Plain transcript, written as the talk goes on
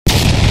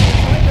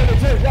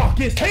J-Rocc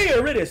is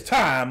here. It is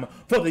time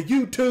for the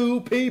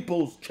YouTube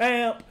People's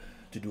Champ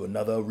to do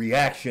another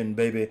reaction,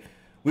 baby.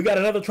 We got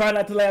another Try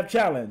Not to Laugh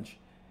challenge,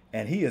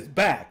 and he is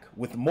back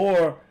with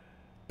more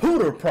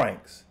pooter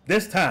pranks,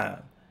 this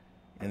time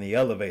in the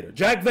elevator.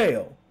 Jack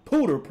Vale,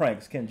 pooter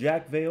pranks. Can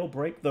Jack Vale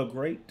break the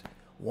great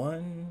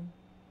one?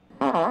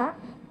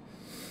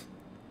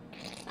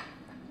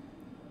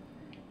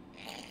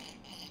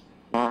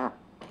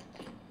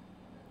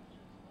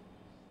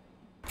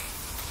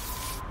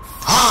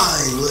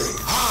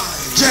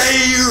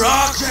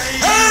 J-Rocc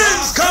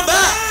has come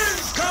back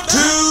to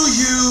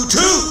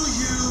YouTube.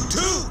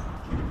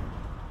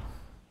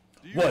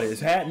 What is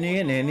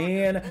happening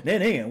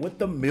in with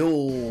the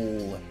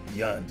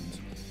millions?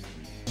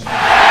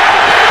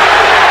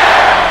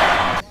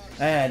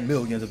 And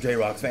millions of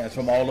J-Rocc fans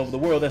from all over the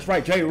world. That's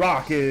right,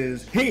 J-Rocc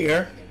is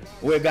here.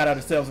 We've got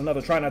ourselves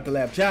another Try Not to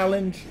Laugh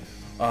challenge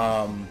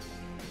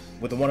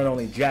with the one and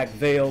only Jack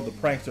Vale, the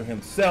prankster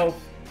himself.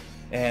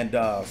 And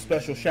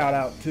special shout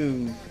out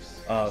to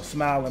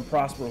Smile and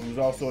Prosper, who's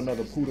also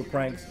another Pooter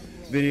Pranks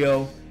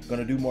video.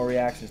 Gonna do more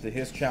reactions to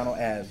his channel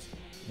as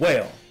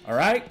well. All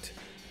right,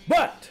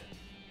 but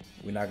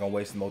we're not gonna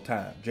waste more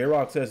time.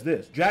 J-Rocc says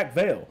this: Jack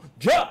Vale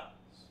just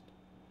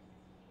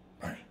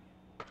prank.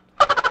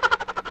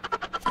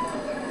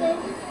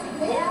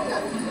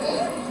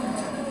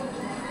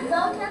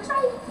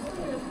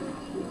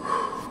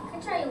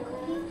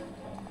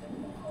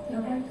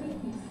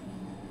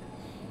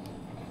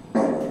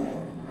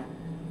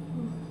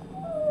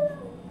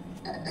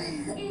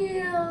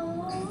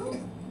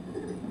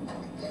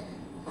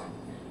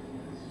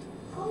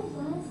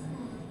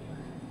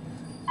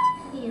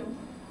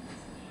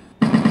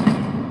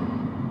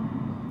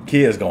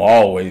 Kids gonna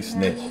always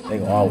snitch. They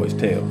gonna always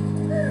tell.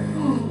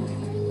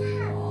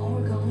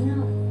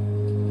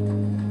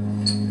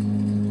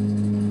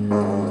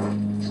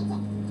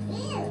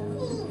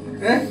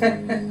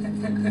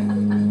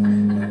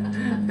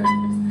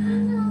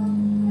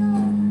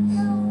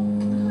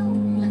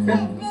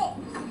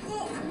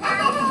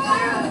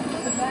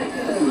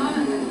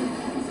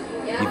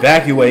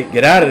 Evacuate.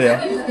 Get out of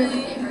there.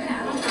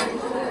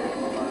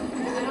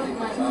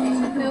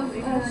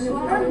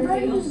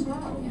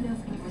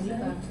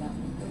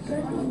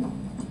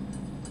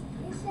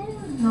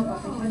 No,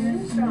 papi,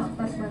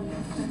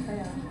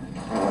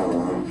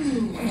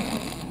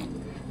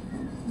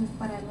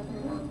 para el otro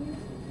lado.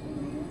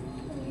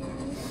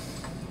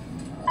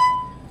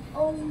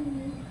 Oh.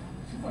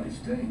 Somebody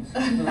stinks.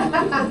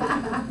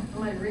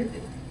 My rib.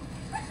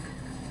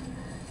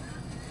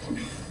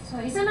 So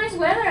it's a nice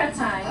weather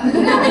outside.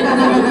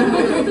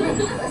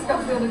 Let's go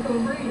feel the cool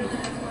breeze.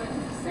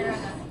 Sarah.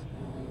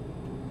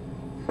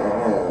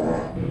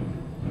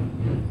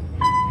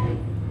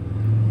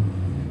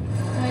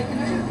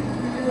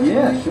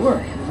 Yeah, sure.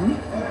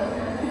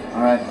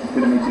 All right,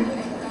 good to meet you.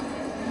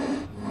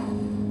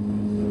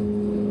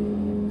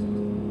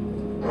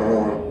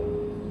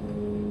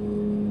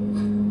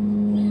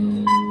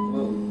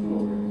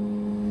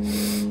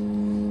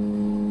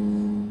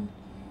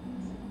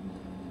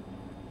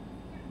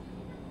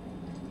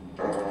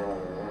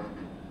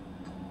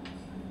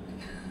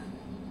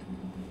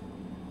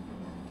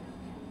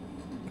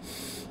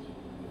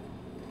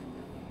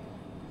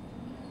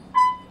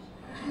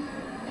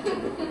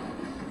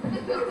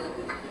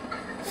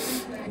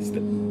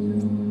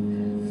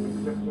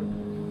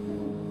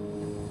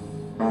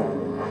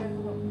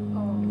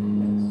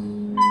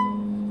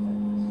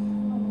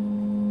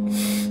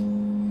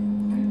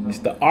 It's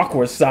the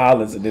awkward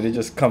silence, and then it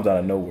just comes out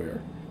of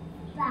nowhere.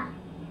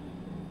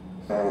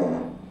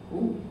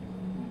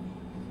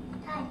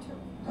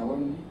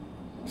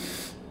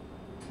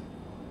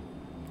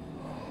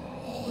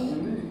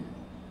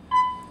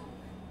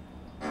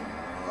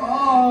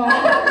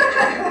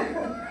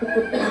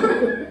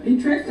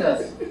 He tricked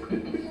us.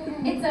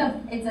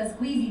 It's a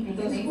squeezy thing.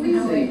 It's a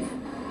squeezy.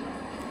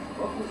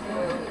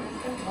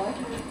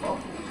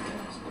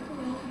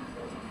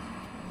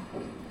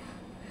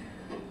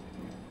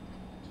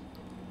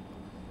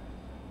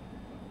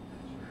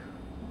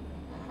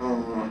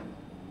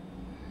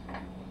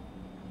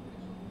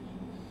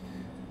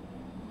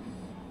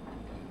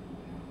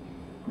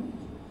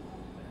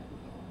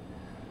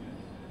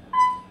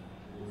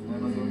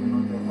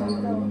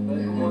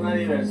 Una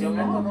diversión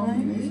esto, ¿no?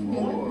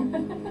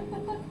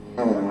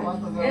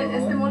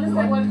 Este mole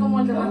está igual como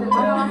el de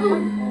Guatemala.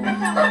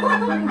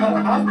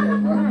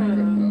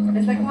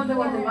 Está como el de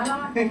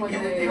Guatemala, como el de...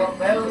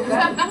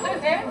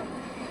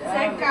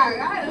 Se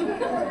cagaron.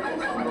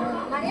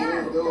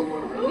 Mariana.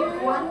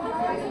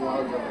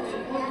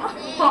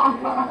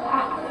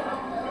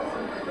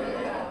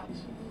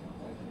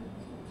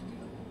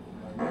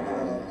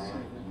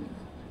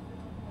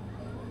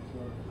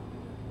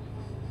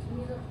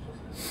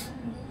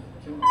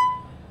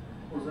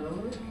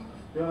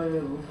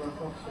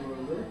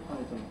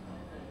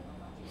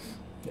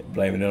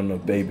 Blaming it on the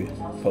baby.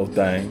 Poor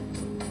thing.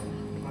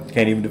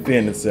 Can't even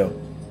defend itself.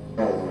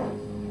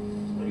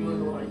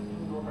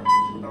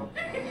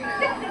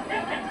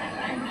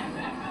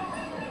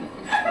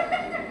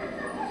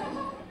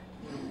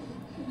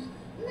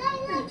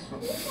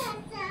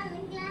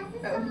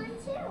 Yo,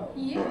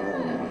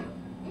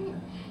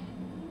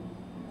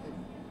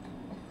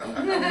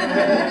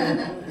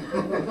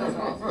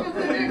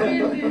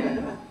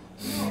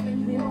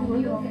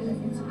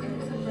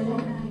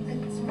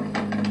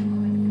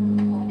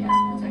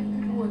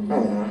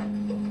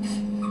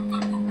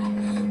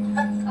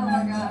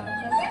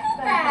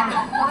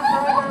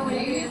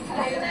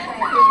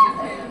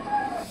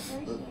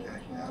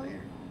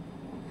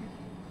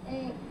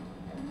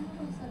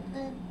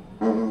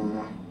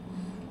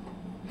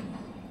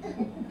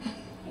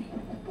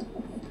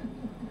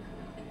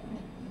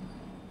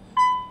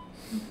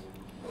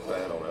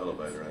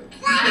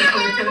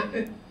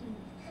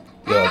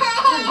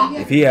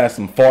 if he has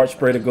some fart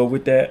spray to go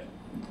with that.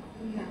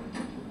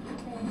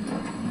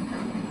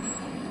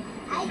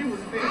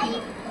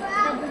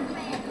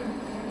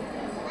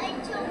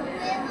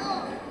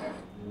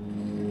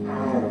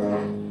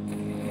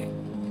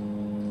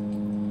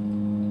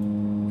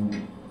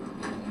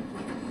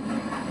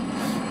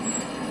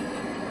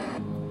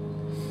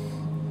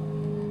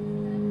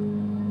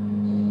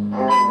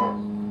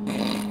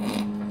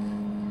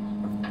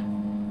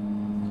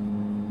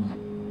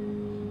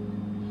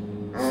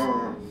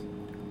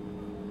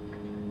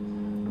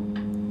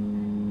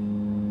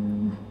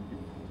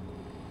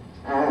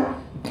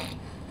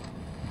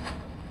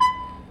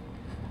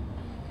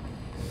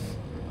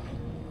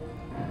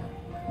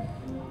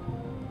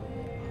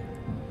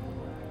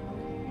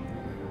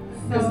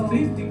 Because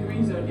these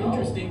degrees are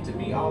interesting to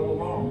me all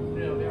along. You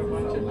know, there are a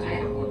bunch of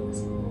different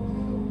ones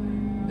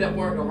that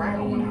weren't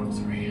around when I was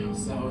around.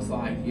 So it's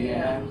like,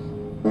 yeah.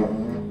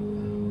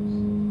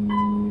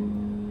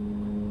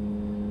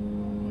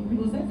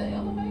 Was that the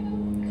elevator?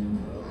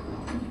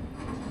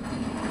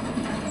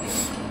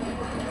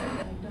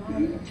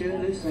 You can tell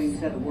this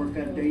thing's had to work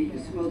out there. You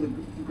can smell the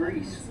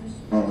grease.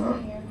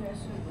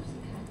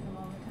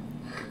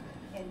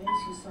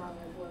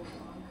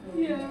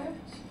 Yeah.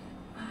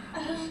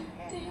 As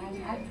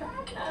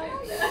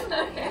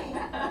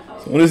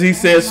soon as he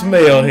said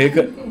smell, here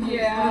could.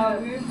 Yeah,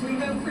 we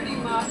go pretty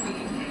moppy.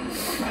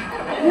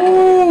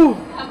 Woo!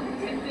 Have a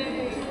good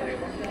day.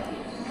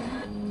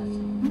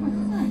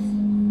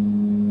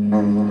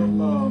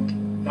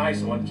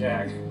 Nice one,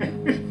 Jack.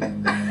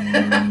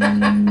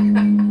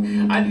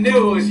 I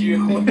knew it was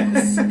you.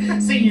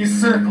 Seeing you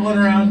circling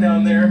around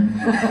down there.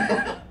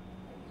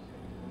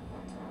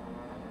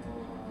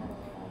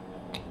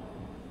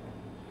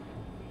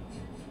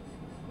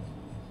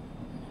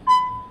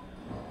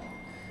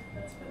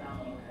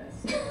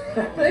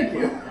 Thank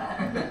you.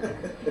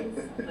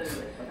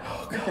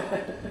 Oh,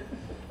 God.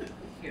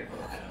 Here.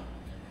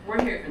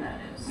 We're here for that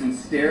news. In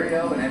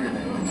stereo and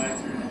everything.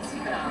 It's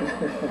good.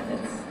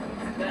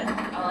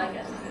 I like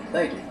it.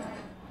 Thank you.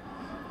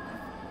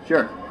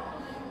 Sure.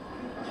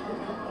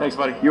 Thanks,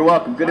 buddy. You're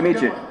welcome. Good to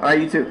meet you. All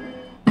right, you too.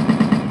 All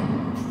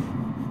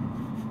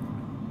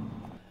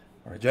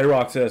right,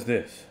 J-Rocc says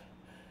this.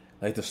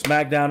 Like the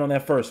smackdown on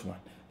that first one.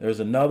 There's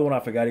another one I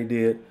forgot he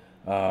did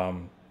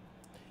in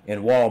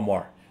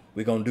Walmart.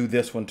 We're going to do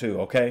this one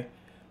too, okay?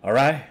 All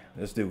right?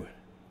 Let's do it.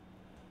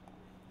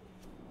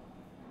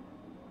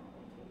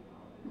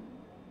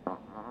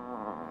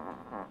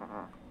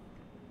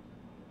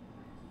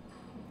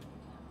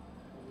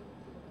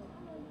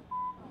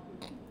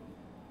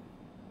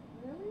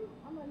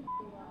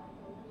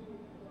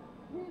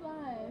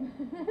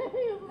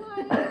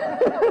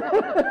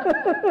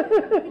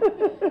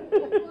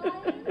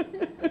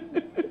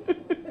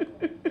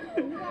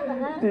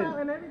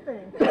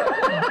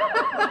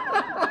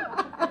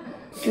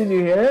 Did you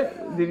hear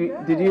it?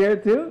 Did you hear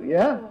it too?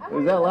 Yeah. It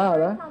was that loud,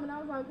 huh? I was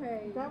like,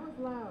 okay, that was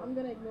loud. I'm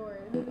gonna ignore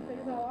it. Then the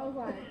second time, I was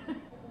like.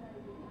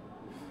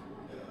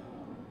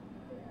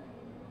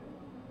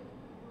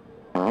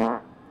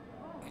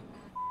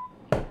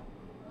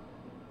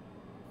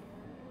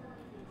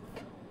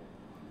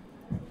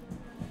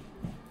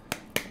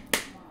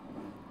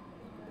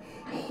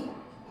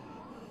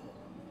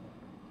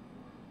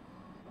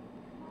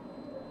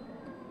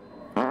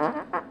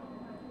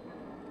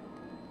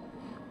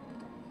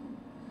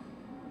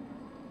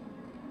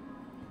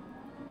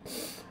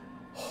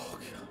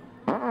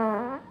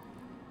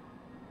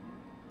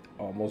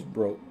 Almost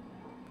broke.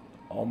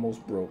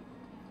 Almost broke.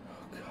 Oh,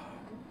 God.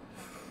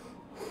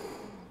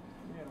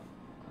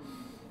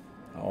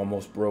 I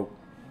almost broke.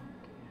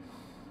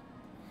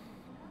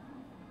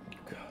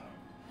 God.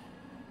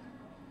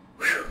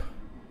 Whew.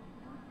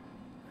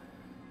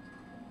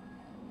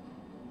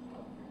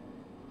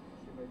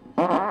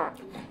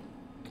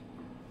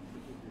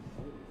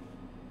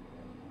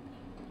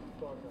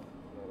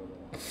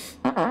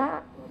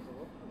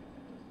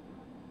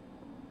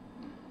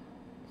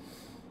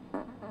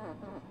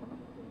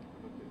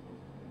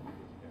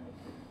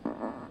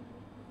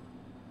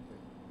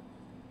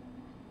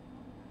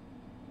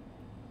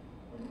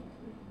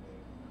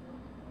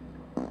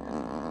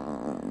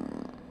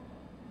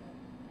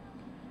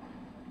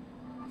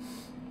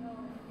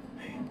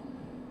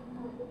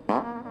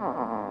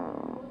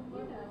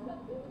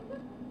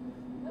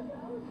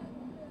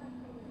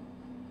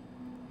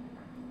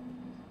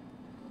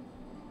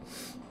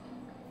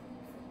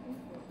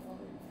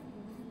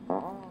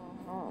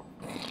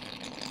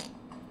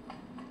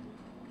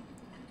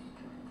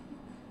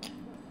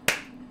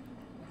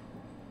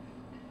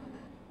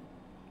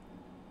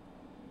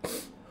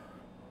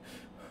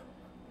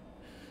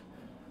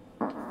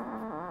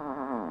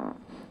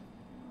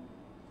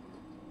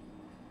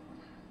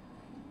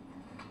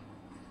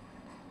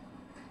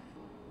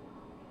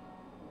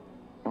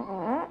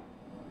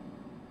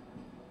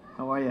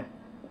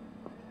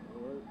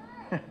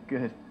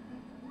 Good.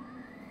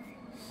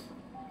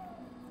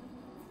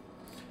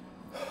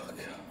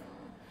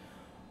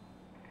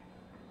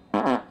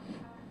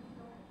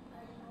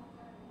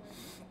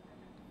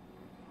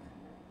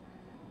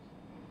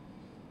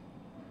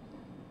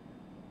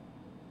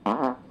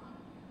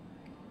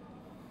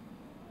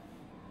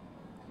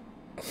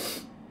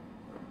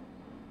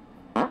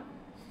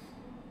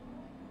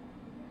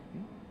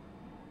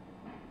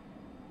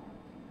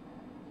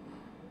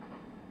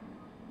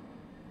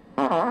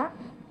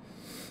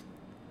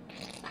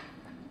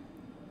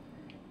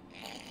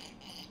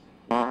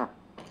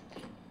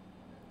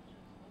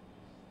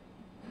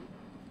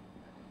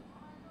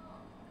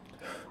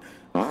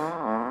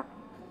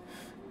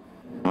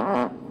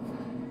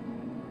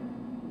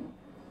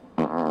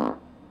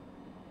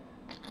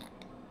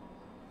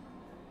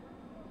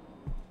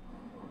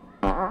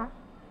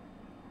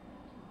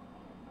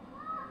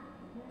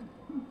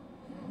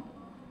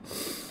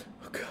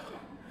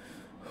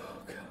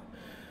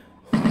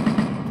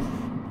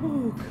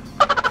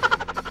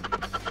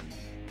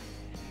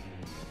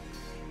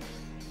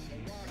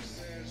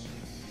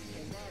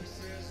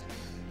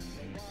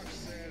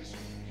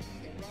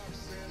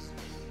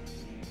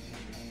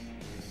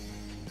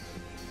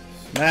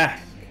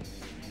 Smack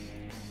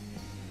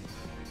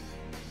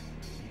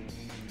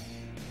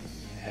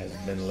has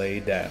been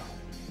laid down.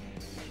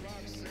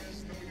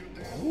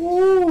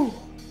 Ooh.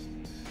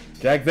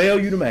 Jack Vale,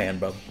 you the man,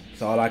 brother.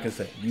 That's all I can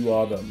say. You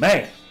are the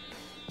man.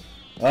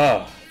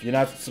 If you're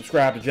not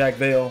subscribed to Jack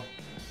Vale,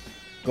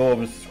 go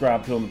over and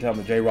subscribe to him and tell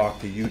him J-Rocc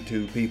to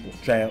YouTube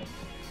People's Champ.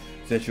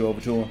 Sent you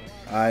over to him.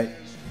 Alright.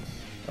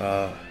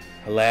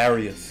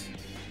 Hilarious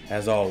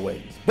as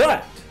always.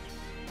 But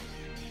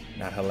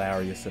not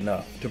hilarious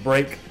enough to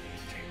break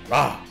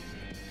J-Rocc.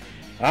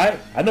 Alright?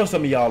 I know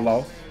some of y'all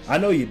lost. I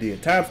know you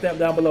did. Timestamp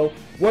down below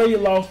where you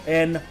lost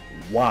and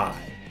why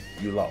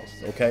you lost.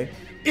 Okay?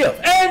 If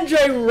and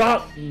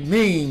J-Rocc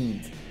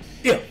means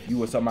if you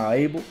were somehow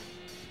able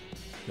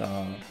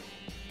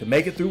to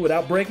make it through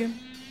without breaking,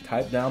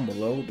 type down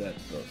below that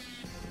the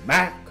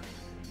smack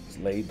is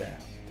laid down.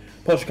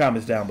 Post your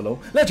comments down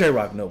below. Let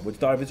J-Rocc know what you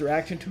thought of his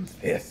reaction to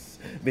this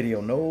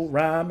video. No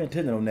rhyme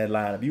intended on that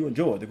line. If you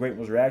enjoyed the Great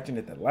One's reaction,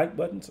 hit that like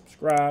button,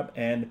 subscribe,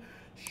 and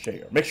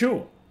share. Make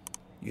sure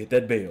you hit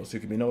that bell so you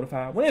can be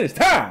notified when it is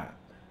time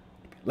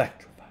to be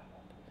electrified.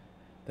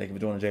 Thank you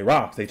for joining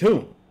J-Rocc. Stay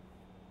tuned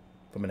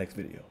for my next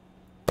video.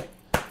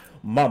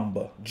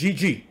 Mamba,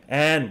 GG,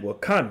 and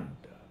Wakanda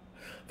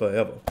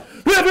forever.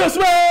 If you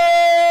smell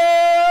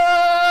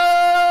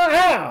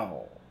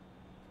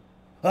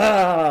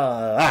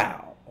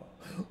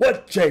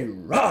what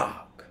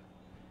J-Rocc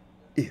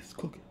is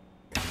cooking.